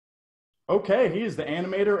Okay, he is the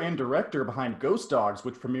animator and director behind Ghost Dogs,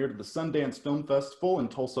 which premiered at the Sundance Film Festival in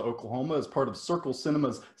Tulsa, Oklahoma, as part of Circle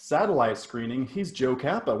Cinema's satellite screening. He's Joe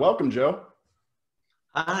Cappa. Welcome, Joe.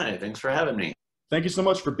 Hi, thanks for having me. Thank you so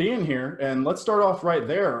much for being here. And let's start off right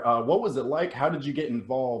there. What was it like? How did you get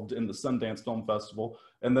involved in the Sundance Film Festival?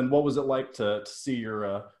 And then what was it like to see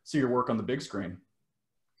your work on the big screen?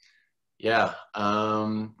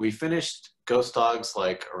 We finished Ghost Dogs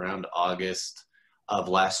like around August of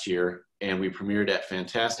last year, and we premiered at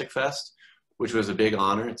Fantastic Fest, which was a big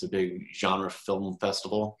honor. It's a big genre film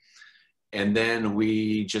festival. And then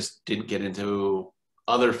we just didn't get into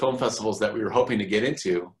other film festivals that we were hoping to get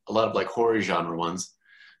into, a lot of like horror genre ones.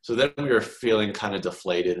 So then we were feeling kind of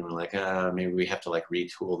deflated, and we're like, maybe we have to like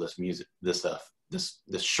retool this music, this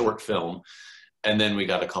short film. And then we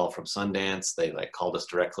got a call from Sundance. They like called us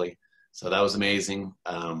directly. So that was amazing.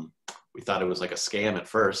 We thought it was like a scam at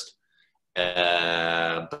first.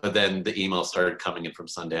 But then the email started coming in from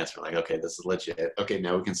Sundance. We're like, okay, this is legit. Okay,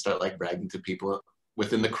 now we can start like bragging to people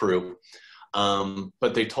within the crew.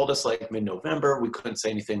 But they told us like mid-November. We couldn't say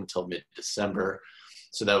anything until mid-December.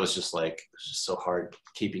 So that was just like, it was just so hard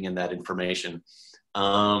keeping in that information.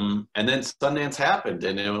 And then Sundance happened,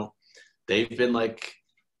 and they've been like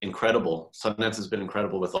incredible. Sundance has been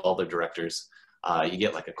incredible with all their directors. You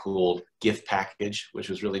get like a cool gift package, which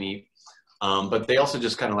was really neat. But they also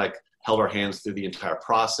just kind of like held our hands through the entire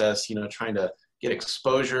process, trying to get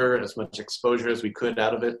exposure, as much exposure as we could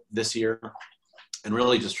out of it this year. And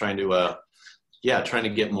really just trying to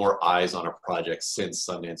get more eyes on our project since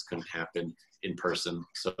Sundance couldn't happen in person.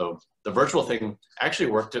 So the virtual thing actually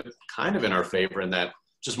worked kind of in our favor in that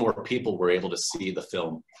just more people were able to see the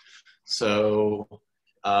film. So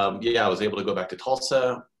I was able to go back to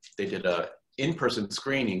Tulsa. They did a in-person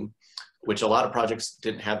screening, which a lot of projects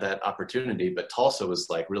didn't have that opportunity, but Tulsa was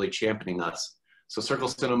like really championing us. So Circle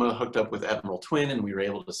Cinema hooked up with Emerald Twin, and we were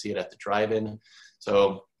able to see it at the drive-in.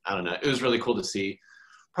 So I don't know, it was really cool to see.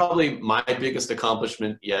 Probably my biggest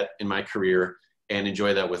accomplishment yet in my career, and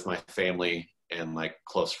enjoy that with my family and like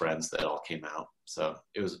close friends that all came out. So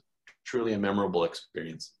it was truly a memorable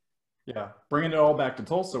experience. Yeah, bringing it all back to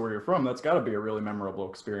Tulsa, where you're from, that's got to be a really memorable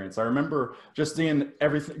experience. I remember just seeing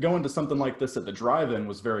everything going to something like this at the drive-in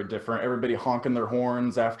was very different. Everybody honking their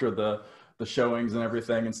horns after the showings and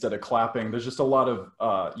everything instead of clapping. There's just a lot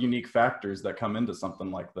of unique factors that come into something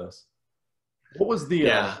like this. What was the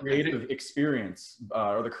Yeah. creative experience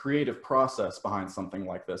or the creative process behind something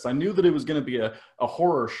like this? I knew that it was going to be a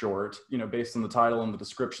horror short, based on the title and the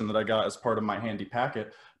description that I got as part of my handy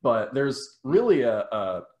packet. But there's really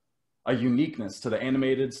a uniqueness to the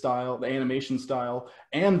animated style, the animation style,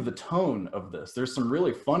 and the tone of this. There's some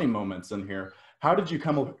really funny moments in here. How did you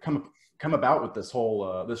come about with this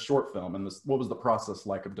whole this short film, and what was the process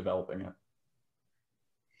like of developing it?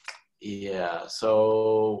 Yeah,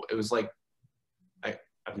 so it was like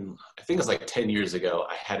I think it was like 10 years ago.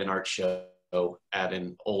 I had an art show at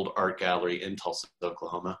an old art gallery in Tulsa,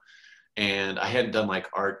 Oklahoma, and I hadn't done like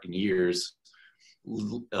art in years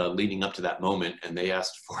leading up to that moment, and they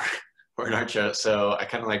asked for an art show. So I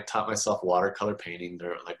kind of like taught myself watercolor painting.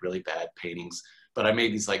 They're like really bad paintings, but I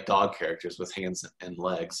made these like dog characters with hands and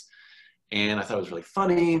legs, and I thought it was really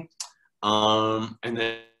funny. And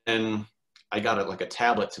then I got like a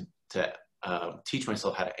tablet to teach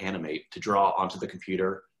myself how to animate, to draw onto the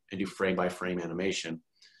computer and do frame by frame animation.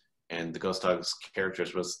 And the Ghost Dogs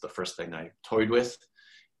characters was the first thing I toyed with,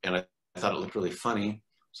 and I thought it looked really funny.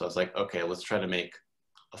 So I was like, okay, let's try to make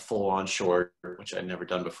a full-on short, which I'd never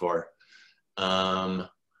done before. And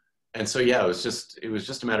so yeah, it was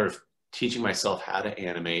just a matter of teaching myself how to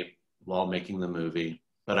animate while making the movie.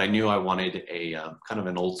 But I knew I wanted a kind of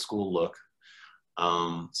an old school look.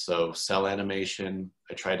 So cell animation,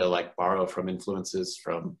 I tried to like borrow from influences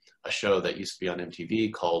from a show that used to be on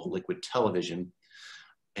MTV called Liquid Television.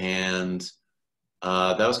 And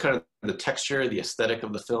that was kind of the texture, the aesthetic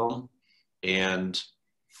of the film. And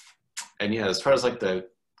yeah, as far as like the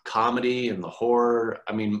comedy and the horror,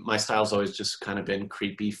 I mean, my style's always just kind of been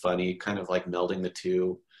creepy, funny, kind of like melding the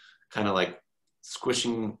two, kind of like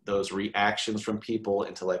squishing those reactions from people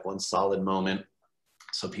into like one solid moment.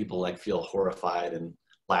 So people like feel horrified and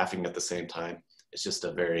laughing at the same time. It's just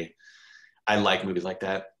I like movies like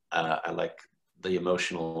that. I like the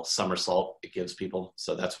emotional somersault it gives people.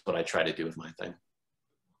 So that's what I try to do with my thing.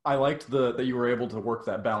 I liked that you were able to work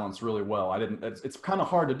that balance really well. It's kind of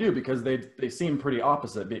hard to do because they seem pretty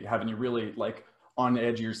opposite, having you really like on the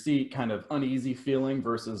edge of your seat, kind of uneasy feeling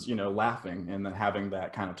versus, laughing, and then having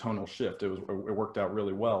that kind of tonal shift. It worked out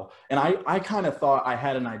really well. And I kind of thought I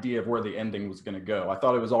had an idea of where the ending was going to go. I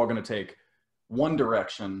thought it was all going to take one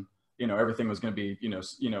direction, everything was going to be,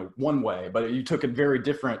 one way, but you took a very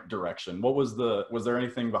different direction. Was there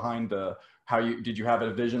anything behind did you have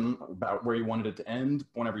a vision about where you wanted it to end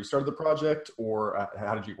whenever you started the project, or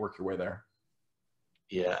how did you work your way there?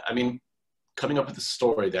 Yeah, I mean, coming up with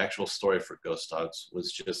the actual story for Ghost Dogs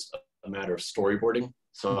was just a matter of storyboarding.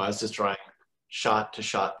 So I was just trying shot to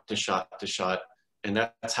shot to shot to shot. And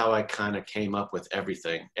that's how I kind of came up with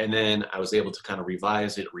everything. And then I was able to kind of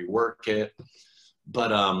revise it, rework it.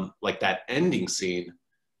 But like that ending scene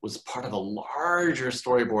was part of a larger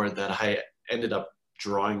storyboard that I ended up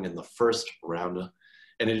drawing in the first round.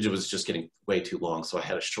 And it was just getting way too long, so I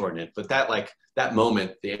had to shorten it. But that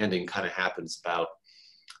moment, the ending kind of happens about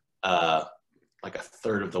like a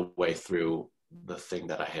third of the way through the thing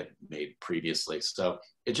that I had made previously. So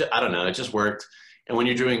I don't know, it just worked. And when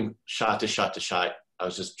you're doing shot to shot to shot, I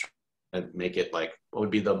was just trying to make it like, what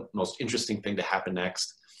would be the most interesting thing to happen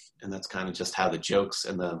next? And that's kind of just how the jokes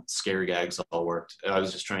and the scary gags all worked. I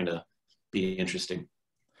was just trying to be interesting.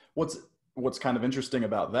 What's kind of interesting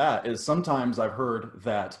about that is sometimes I've heard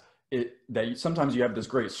that sometimes you have this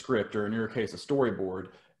great script, or in your case, a storyboard,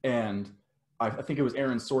 and I think it was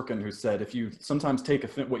Aaron Sorkin who said, if you sometimes take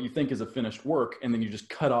what you think is a finished work and then you just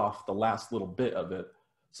cut off the last little bit of it,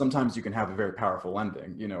 sometimes you can have a very powerful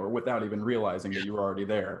ending, or without even realizing that you were already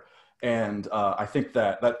there. And I think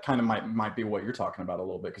that kind of might be what you're talking about a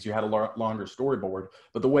little bit, because you had a longer storyboard,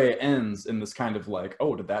 but the way it ends in this kind of like,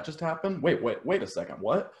 oh, did that just happen? Wait a second,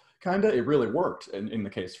 what? Kind of, it really worked in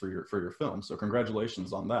the case for your film. So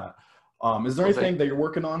congratulations on that. Is there anything that you're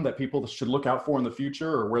working on that people should look out for in the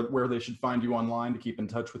future, or where they should find you online to keep in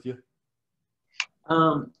touch with you?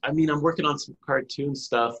 I mean, I'm working on some cartoon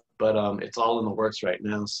stuff, but it's all in the works right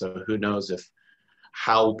now. So who knows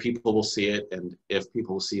how people will see it, and if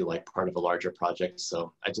people will see like part of a larger project.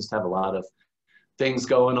 So I just have a lot of things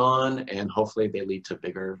going on, and hopefully they lead to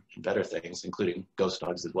bigger and better things, including Ghost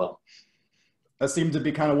Dogs as well. That seemed to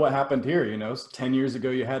be kind of what happened here. 10 years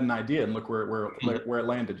ago you had an idea, and look where it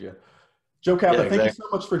landed you. Joe CAPPA, Yeah, exactly. Thank you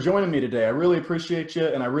so much for joining me today. I really appreciate you,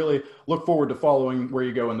 and I really look forward to following where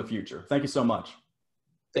you go in the future. Thank you so much.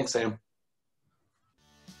 Thanks, Sam.